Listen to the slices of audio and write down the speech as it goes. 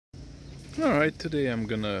Alright, today I'm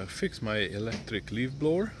gonna fix my electric leaf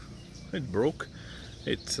blower. It broke.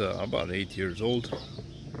 It's about 8 years old,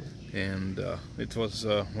 and it was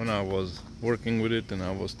when I was working with it and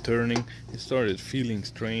I was turning, it started feeling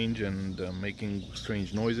strange and making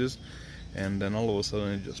strange noises, and then all of a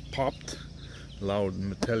sudden it just popped, loud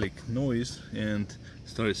metallic noise, and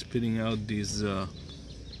started spitting out these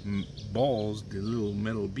balls, the little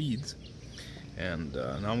metal beads, and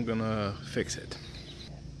now I'm gonna fix it.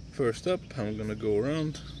 First up, I'm gonna go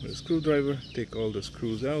around with a screwdriver, take all the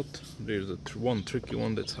screws out. There's one tricky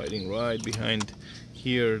one that's hiding right behind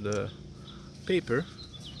here, the paper.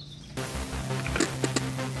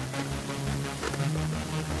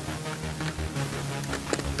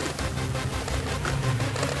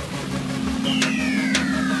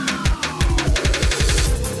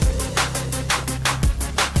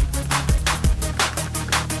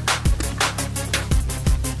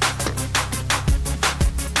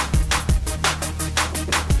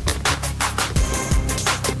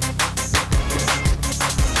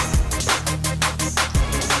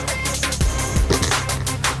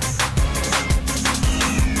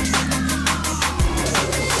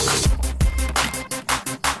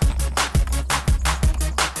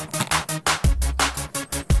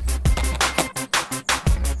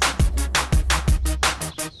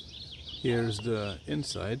 Here's the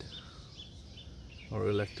inside, our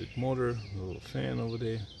electric motor, a little fan over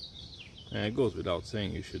there. And it goes without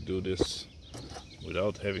saying you should do this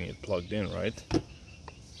without having it plugged in, right?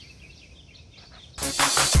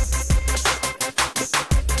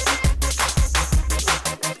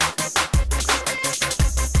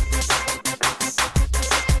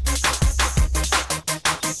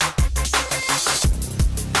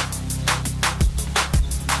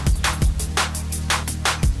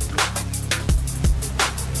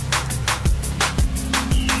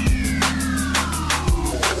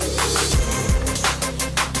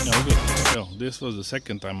 This was the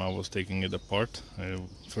second time I was taking it apart.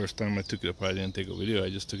 First time I took it apart, I didn't take a video, I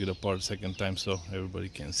just took it apart second time so everybody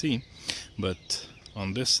can see. But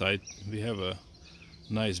on this side we have a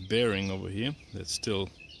nice bearing over here that's still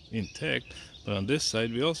intact, but on this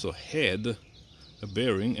side we also had a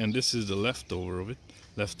bearing, and this is the leftover of it,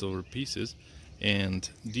 leftover pieces, and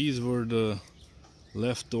these were the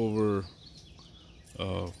leftover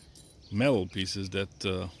metal pieces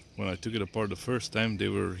that when I took it apart the first time they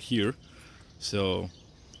were here. So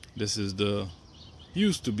this is the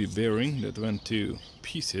used to be bearing that went to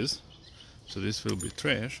pieces, so this will be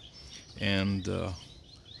trash. And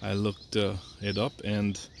I looked it up,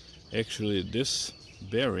 and actually this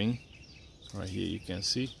bearing right here, you can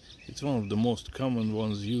see it's one of the most common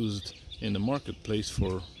ones used in the marketplace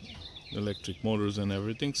for electric motors and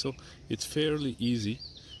everything, so it's fairly easy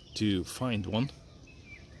to find one.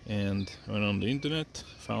 And I went on the internet,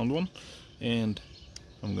 found one, and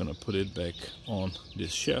I'm gonna put it back on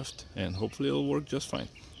this shaft and hopefully it'll work just fine.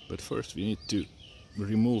 But first we need to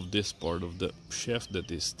remove this part of the shaft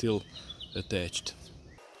that is still attached.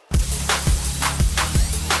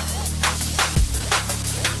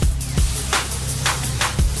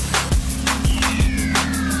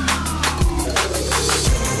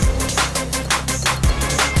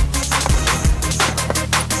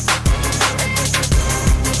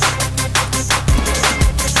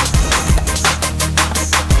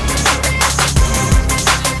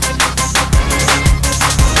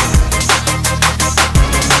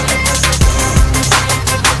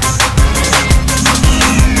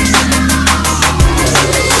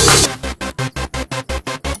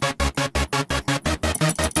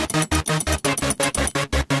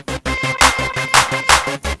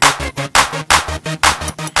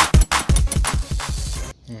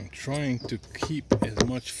 Trying to keep as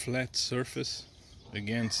much flat surface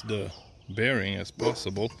against the bearing as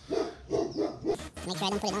possible. Make sure I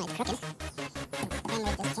don't put it on, it's crooked. And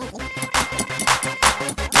with this gently.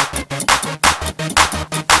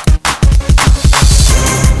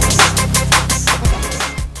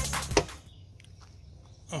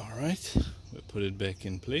 Alright, we put it back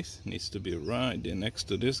in place. It needs to be right there next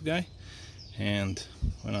to this guy. And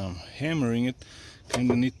when I'm hammering it,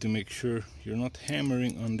 kinda need to make sure you're not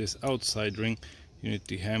hammering on this outside ring, you need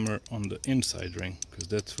to hammer on the inside ring, because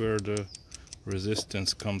that's where the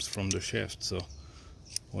resistance comes from the shaft. So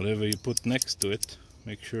whatever you put next to it,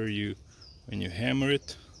 make sure you, when you hammer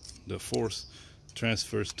it, the force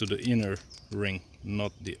transfers to the inner ring,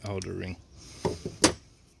 not the outer ring.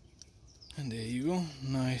 And there you go,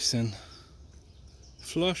 nice and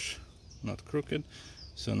flush, not crooked.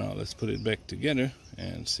 So now let's put it back together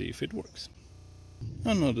and see if it works.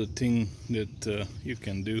 Another thing that you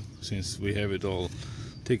can do, since we have it all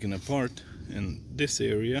taken apart in this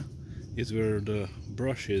area, is where the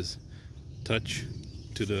brushes touch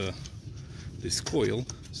to this coil.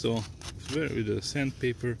 So with the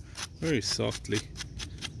sandpaper, very softly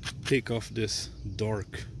take off this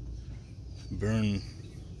dark burn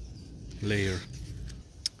layer.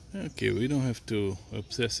 Okay, we don't have to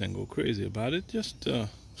obsess and go crazy about it, just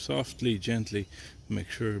softly, gently make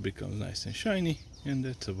sure it becomes nice and shiny, and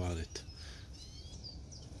that's about it.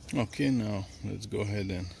 Okay, now let's go ahead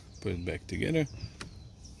and put it back together.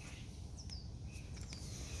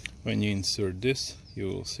 When you insert this, you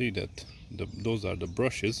will see that those are the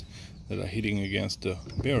brushes that are hitting against the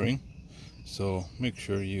bearing, so make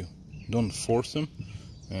sure you don't force them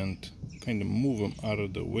and kind of move them out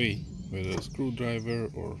of the way with a screwdriver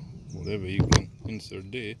or whatever you can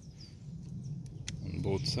insert there on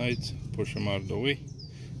both sides. Push them out of the way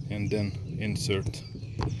and then insert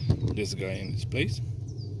this guy in its place.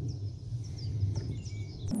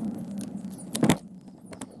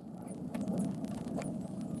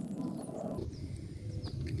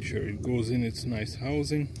 Make sure it goes in its nice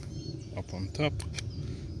housing up on top.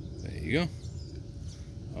 There you go,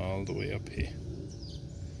 all the way up here.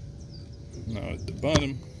 Now at the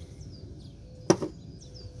bottom,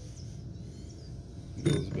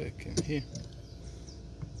 goes back in here.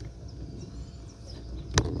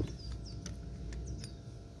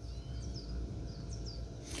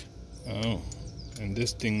 Oh, and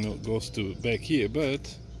this thing goes to back here,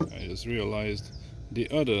 but I just realized the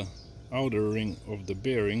other outer ring of the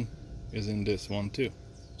bearing is in this one too.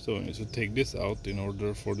 So I need to take this out in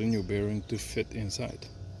order for the new bearing to fit inside.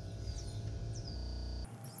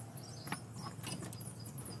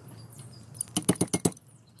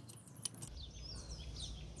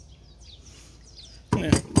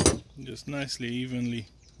 Yeah, just nicely evenly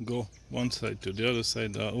go one side to the other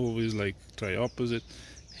side. I always like try opposite,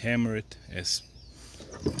 hammer it. As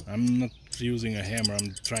I'm not using a hammer,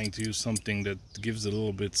 I'm trying to use something that gives a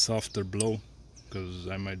little bit softer blow, because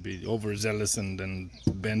I might be overzealous and then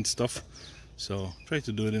bend stuff. So try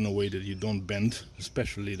to do it in a way that you don't bend,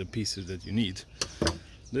 especially the pieces that you need.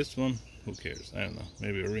 This one, who cares? I don't know,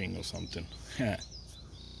 maybe a ring or something.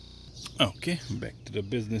 Okay, back to the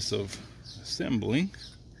business of assembling.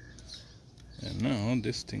 And now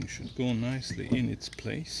this thing should go nicely in its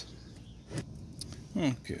place.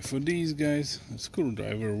 Okay, for these guys, a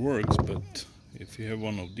screwdriver works, but if you have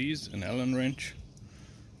one of these, an Allen wrench,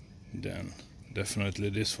 then definitely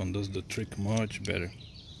this one does the trick much better.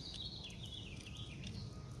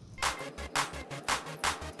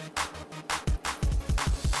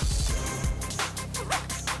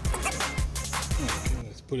 Okay,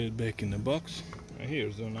 let's put it back in the box.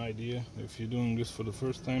 Here's an idea. If you're doing this for the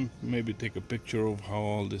first time, maybe take a picture of how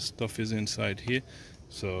all this stuff is inside here,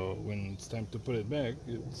 so when it's time to put it back,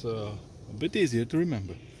 it's a bit easier to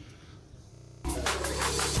remember.